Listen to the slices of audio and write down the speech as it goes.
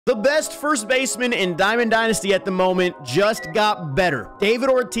The best first baseman in Diamond Dynasty at the moment just got better. David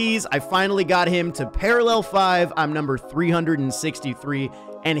Ortiz, I finally got him to parallel 5. I'm number 363.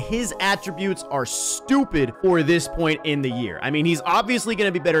 And his attributes are stupid for this point in the year. I mean, he's obviously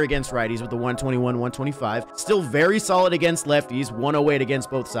going to be better against righties with the 121, 125. Still very solid against lefties, 108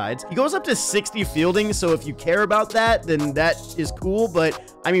 against both sides. He goes up to 60 fielding, so if you care about that, then that is cool.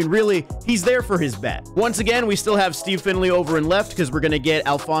 But, I mean, really, he's there for his bat. Once again, we still have Steve Finley over in left because we're going to get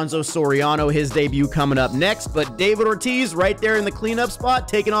Alfonso Soriano, his debut coming up next. But David Ortiz right there in the cleanup spot,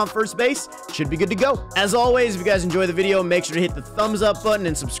 taking on first base, should be good to go. As always, if you guys enjoy the video, make sure to hit the thumbs up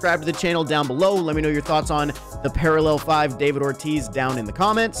button and subscribe to the channel down below. Let me know your thoughts on the parallel 5 David Ortiz down in the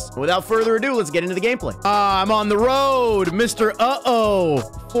comments. Without further ado, let's get into the gameplay. I'm on the road, Mr.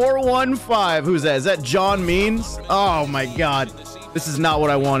 415. Who's that? Is that John Means? Oh my God. This is not what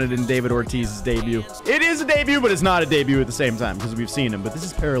I wanted in David Ortiz's debut. It is a debut, but it's not a debut at the same time because we've seen him, but this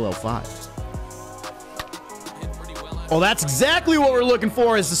is parallel 5. Oh, that's exactly what we're looking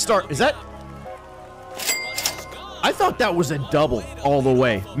for as the start. Is that? I thought that was a double all the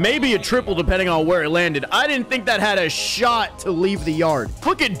way. Maybe a triple depending on where it landed. I didn't think that had a shot to leave the yard.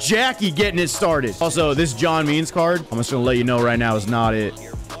 Look at Jackie getting it started. Also, this John Means card, I'm just gonna let you know right now, is not it.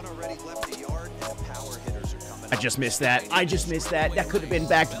 I just missed that. I just missed that. That could have been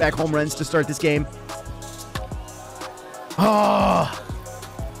back-to-back home runs to start this game. Oh.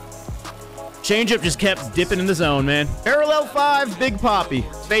 Changeup just kept dipping in the zone, man. Parallel 5, Big Poppy.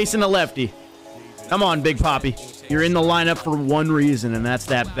 Facing a lefty. Come on, Big Poppy. You're in the lineup for one reason, and that's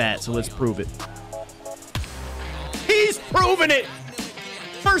that bat, so let's prove it. He's proven it!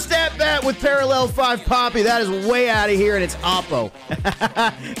 First at-bat with parallel 5 Poppy. That is way out of here, and it's Oppo.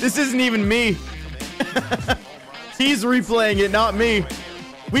 This isn't even me. He's replaying it, not me.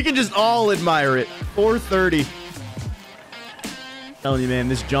 We can just all admire it. 430. Telling you, man,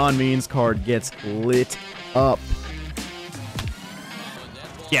 this John Means card gets lit up.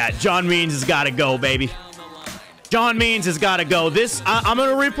 Yeah, John Means has got to go, baby. John Means has got to go. I'm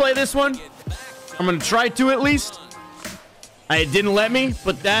going to replay this one. I'm going to try to at least. It didn't let me,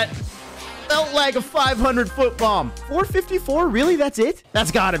 but that felt like a 500-foot bomb. 454? Really? That's it?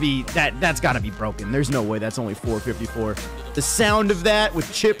 That's got to be that's got to be broken. There's no way that's only 454. The sound of that with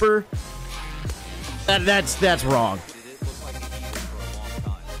Chipper, that's wrong.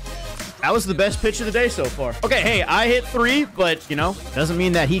 That was the best pitch of the day so far. Okay, hey, I hit 3, but, you know, doesn't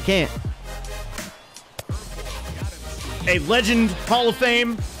mean that he can't. A legend, Hall of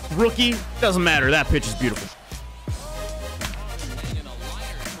Fame, rookie, doesn't matter. That pitch is beautiful.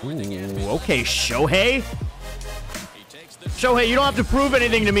 Ooh, okay, Shohei. Shohei, you don't have to prove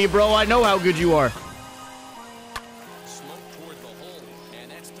anything to me, bro. I know how good you are.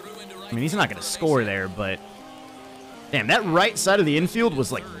 I mean, he's not going to score there, but... Damn, that right side of the infield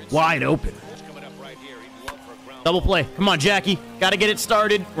was, like, wide open. Double play. Come on, Jackie. Got to get it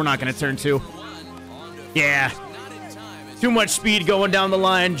started. We're not going to turn 2. Yeah. Too much speed going down the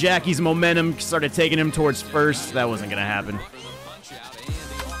line. Jackie's momentum started taking him towards first. That wasn't going to happen.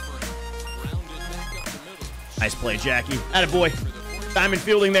 Nice play, Jackie. Attaboy. Diamond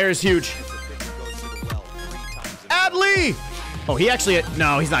fielding there is huge. Adley! Oh, he actually...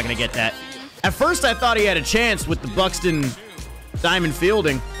 No, he's not going to get that. At first, I thought he had a chance with the Buxton Diamond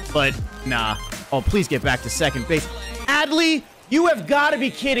fielding, but nah. Oh, please get back to second base. Adley, you have got to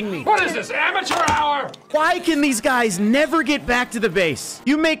be kidding me. What is this, amateur hour? Why can these guys never get back to the base?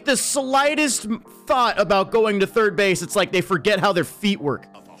 You make the slightest thought about going to third base, it's like they forget how their feet work.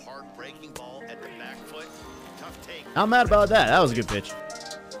 Not mad about that. That was a good pitch.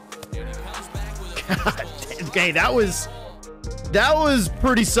 God, okay, that was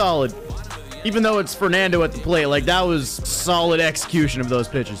pretty solid. Even though it's Fernando at the plate, like, that was solid execution of those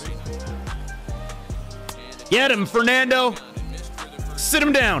pitches. Get him, Fernando. Sit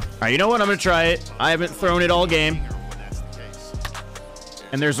him down. All right, you know what? I'm going to try it. I haven't thrown it all game.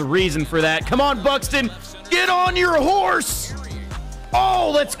 And there's a reason for that. Come on, Buxton. Get on your horse.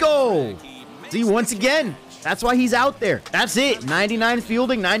 Oh, let's go. See, once again, that's why he's out there. That's it. 99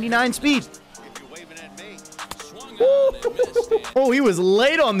 fielding, 99 speed. Oh, he was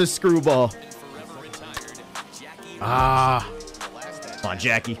late on the screwball. Ah. Come on,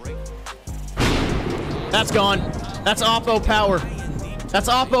 Jackie. That's gone. That's Oppo power. That's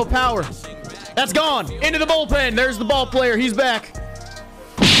Oppo power. That's gone. Into the bullpen. There's the ball player. He's back.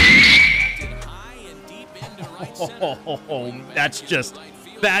 Oh,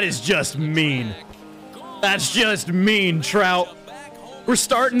 that is just mean. That's just mean, Trout. We're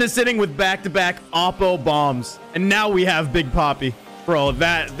starting this inning with back-to-back Oppo bombs. And now we have Big Poppy. Bro,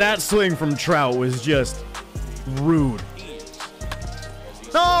 that swing from Trout was just rude.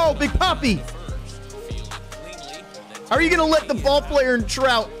 No, Big Poppy. How are you going to let the ball player and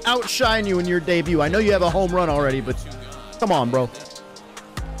Trout outshine you in your debut? I know you have a home run already, but come on, bro.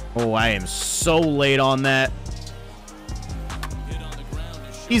 Oh, I am so late on that.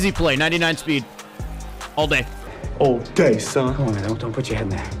 Easy play, 99 speed. All day. Okay, son. Come on, don't put your head in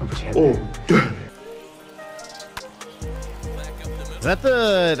there. Don't put your head in there. Is that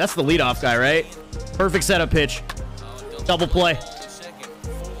that's the leadoff guy, right? Perfect setup pitch. Double play.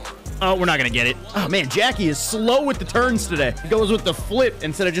 Oh, we're not going to get it. Oh, man, Jackie is slow with the turns today. He goes with the flip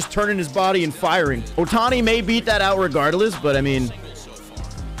instead of just turning his body and firing. Ohtani may beat that out regardless, but, I mean,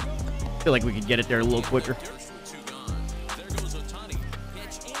 I feel like we could get it there a little quicker.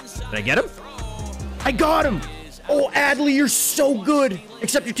 Did I get him? I got him! Oh, Adley, you're so good.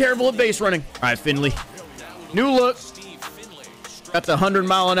 Except you're terrible at base running. All right, Finley. New look. Got the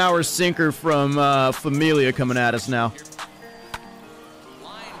 100-mile-an-hour sinker from Familia coming at us now.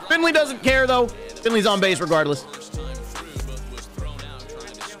 Finley doesn't care, though. Finley's on base regardless.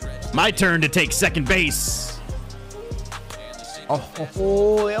 My turn to take second base. Oh,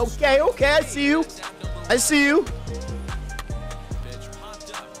 okay. I see you. I see you.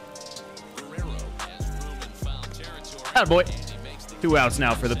 Attaboy. 2 outs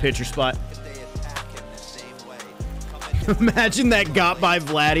now for the pitcher spot. Imagine that got by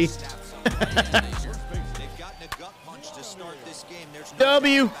Vladdy.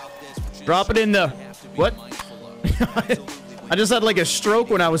 W. Drop it in the... What? I just had like a stroke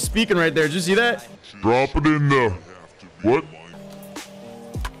when I was speaking right there. Did you see that? Drop it in the... What?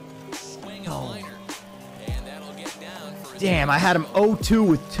 Damn, I had him 0-2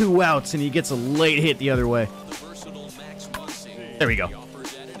 with 2 outs, and he gets a late hit the other way. There we go.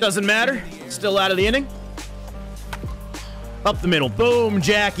 Doesn't matter. Still out of the inning. Up the middle. Boom,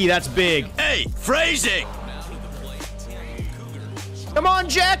 Jackie. That's big. Hey, phrasing. Come on,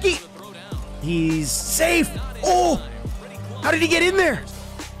 Jackie. He's safe. Oh, how did he get in there?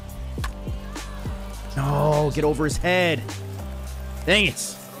 No, get over his head. Dang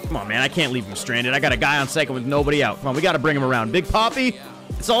it. Come on, man. I can't leave him stranded. I got a guy on second with nobody out. Come on, we got to bring him around. Big Poppy,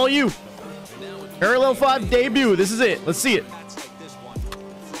 it's all you. Parallel 5 debut. This is it. Let's see it.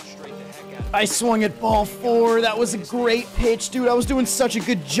 I swung at ball 4. That was a great pitch, dude. I was doing such a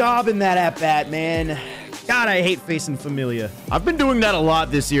good job in that at-bat, man. God, I hate facing Familia. I've been doing that a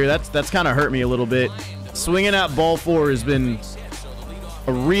lot this year. That's kind of hurt me a little bit. Swinging at ball 4 has been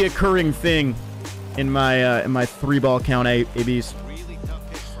a reoccurring thing in my 3-ball count ABs.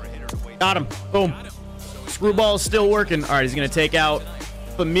 Got him. Boom. Screwball is still working. All right, he's going to take out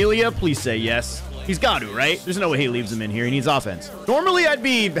Familia. Please say yes. He's got to, right? There's no way he leaves him in here. He needs offense. Normally, I'd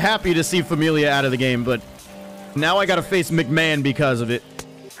be happy to see Familia out of the game, but now I got to face McMahon because of it.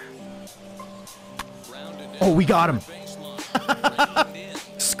 Oh, we got him.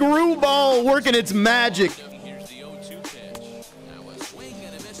 Screwball working its magic.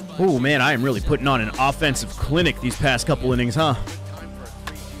 Oh, man, I am really putting on an offensive clinic these past couple innings, huh?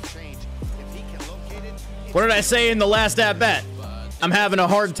 What did I say in the last at-bat? I'm having a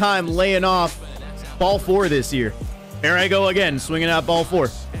hard time laying off ball 4 this year. There I go again, swinging out ball 4.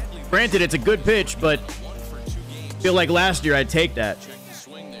 Granted, it's a good pitch, but I feel like last year I'd take that.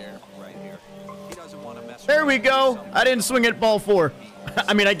 There we go. I didn't swing at ball 4.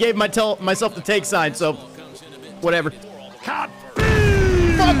 I mean, I gave myself the take sign, so whatever.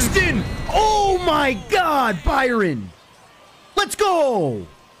 Buxton! Oh my God, Byron! Let's go!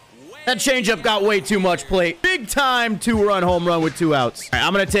 That changeup got way too much plate. Big time 2-run home run with 2 outs. All right,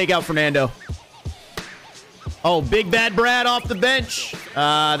 I'm going to take out Fernando. Oh, Big Bad Brad off the bench.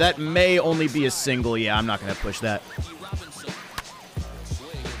 That may only be a single. Yeah, I'm not going to push that.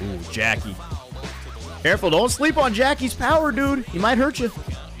 Ooh, Jackie. Careful, don't sleep on Jackie's power, dude. He might hurt you.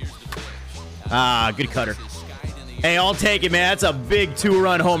 Ah, good cutter. Hey, I'll take it, man. That's a big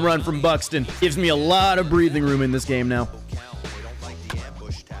 2-run home run from Buxton. Gives me a lot of breathing room in this game now.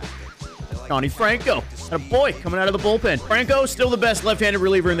 Johnny Franco. And a boy coming out of the bullpen. Franco, still the best left-handed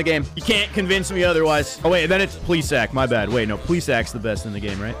reliever in the game. You can't convince me otherwise. Oh, wait, then it's Plesac. My bad. Wait, no, Plesac's the best in the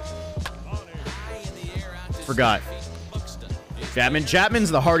game, right? Forgot. Chapman's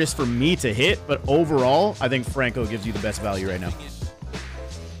the hardest for me to hit, but overall, I think Franco gives you the best value right now.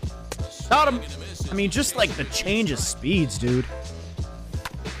 Got him. I mean, just like the change of speeds, dude.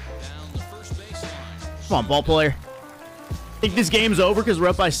 Come on, ball player. Think this game's over because we're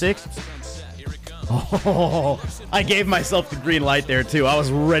up by 6? Oh, I gave myself the green light there, too. I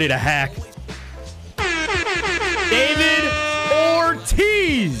was ready to hack. David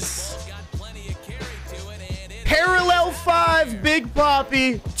Ortiz. Parallel 5, Big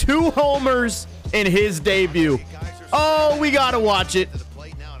Poppy. 2 homers in his debut. Oh, we got to watch it.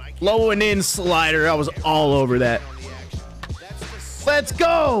 Low and in slider. I was all over that. Let's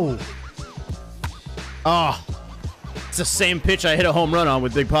go. Oh, it's the same pitch I hit a home run on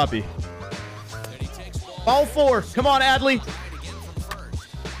with Big Papi. Ball 4. Come on, Adley.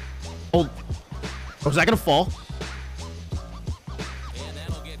 Oh, was that going to fall?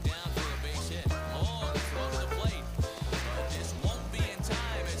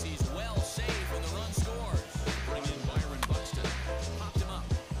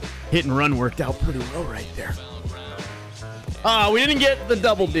 Hit and run worked out pretty well right there. We didn't get the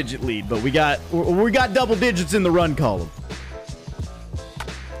double-digit lead, but we got double digits in the run column.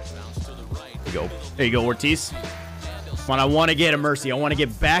 There you go. There you go, Ortiz. Come on, I want to get a mercy. I want to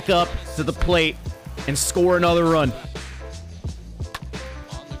get back up to the plate and score another run.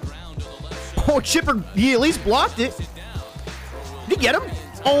 Oh, Chipper, he at least blocked it. Did he get him?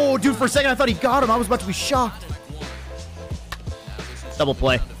 Oh, dude, for a second I thought he got him. I was about to be shocked. Double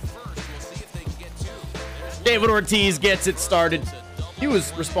play. David Ortiz gets it started. He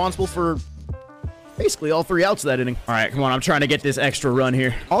was responsible for basically all 3 outs that inning. All right, come on. I'm trying to get this extra run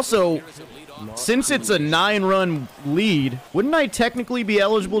here. Also, since it's a 9-run lead, wouldn't I technically be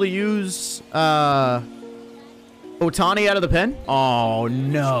eligible to use Ohtani out of the pen? Oh,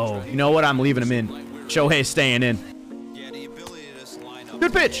 no. You know what? I'm leaving him in. Shohei's staying in.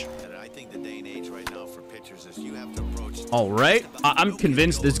 Good pitch. All right. I'm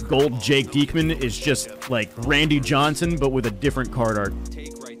convinced this gold Jake Diekman is just like Randy Johnson, but with a different card art.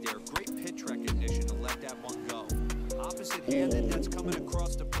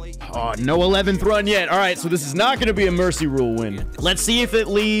 Oh, no 11th run yet. All right, so this is not going to be a mercy rule win. Let's see if it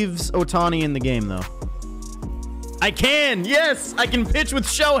leaves Ohtani in the game, though. I can. Yes, I can pitch with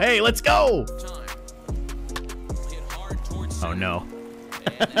Shohei. Let's go. Oh, no.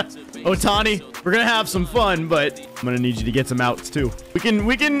 Ohtani, we're gonna have some fun, but I'm gonna need you to get some outs too. We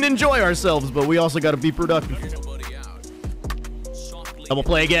can enjoy ourselves, but we also gotta be productive. Double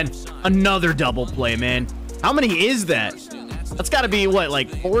play again. Another double play, man. How many is that? That's gotta be what, like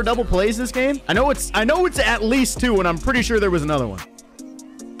 4 double plays this game? I know it's at least 2, and I'm pretty sure there was another one.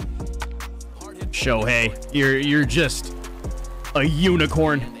 Shohei, you're just a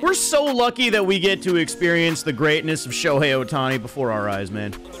unicorn. We're so lucky that we get to experience the greatness of Shohei Ohtani before our eyes,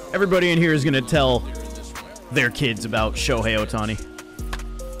 man. Everybody in here is gonna tell their kids about Shohei Ohtani.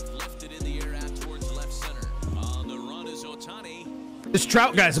 This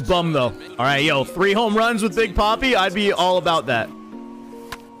Trout guy's a bum, though. All right, yo, 3 home runs with Big Papi. I'd be all about that.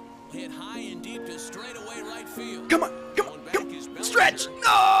 Come on, come on, come on. Stretch.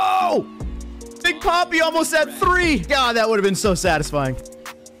 No! Big Papi almost had 3. God, that would have been so satisfying.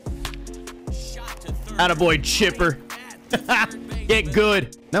 Attaboy, Chipper. Get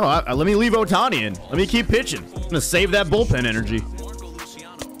good. No, let me leave Ohtani in. Let me keep pitching. I'm gonna save that bullpen energy.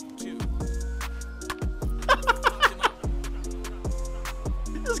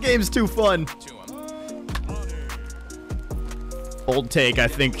 This game's too fun. Bold take. I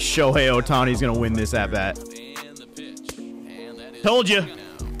think Shohei Ohtani's gonna win this at bat. Told you.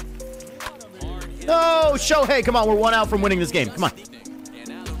 No, Shohei, come on. We're 1 out from winning this game. Come on.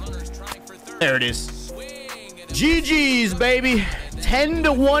 There it is. GG's, baby.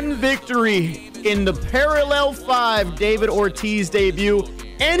 10-1 victory in the Parallel 5 David Ortiz debut.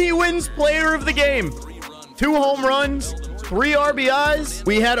 And he wins player of the game. 2 home runs, 3 RBIs.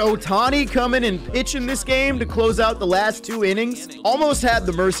 We had Ohtani come in and pitch in this game to close out the last 2 innings. Almost had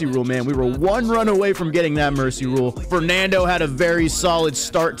the mercy rule, man. We were 1 run away from getting that mercy rule. Fernando had a very solid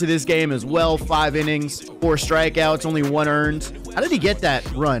start to this game as well. 5 innings, 4 strikeouts, only 1 earned. How did he get that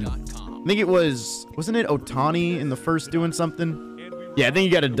run? I think it wasn't it Ohtani in the first doing something? Yeah, I think he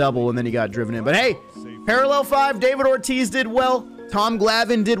got a double and then he got driven in. But hey, Parallel 5, David Ortiz did well. Tom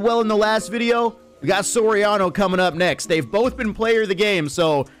Glavine did well in the last video. We got Soriano coming up next. They've both been player of the game,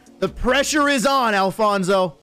 so the pressure is on, Alfonso.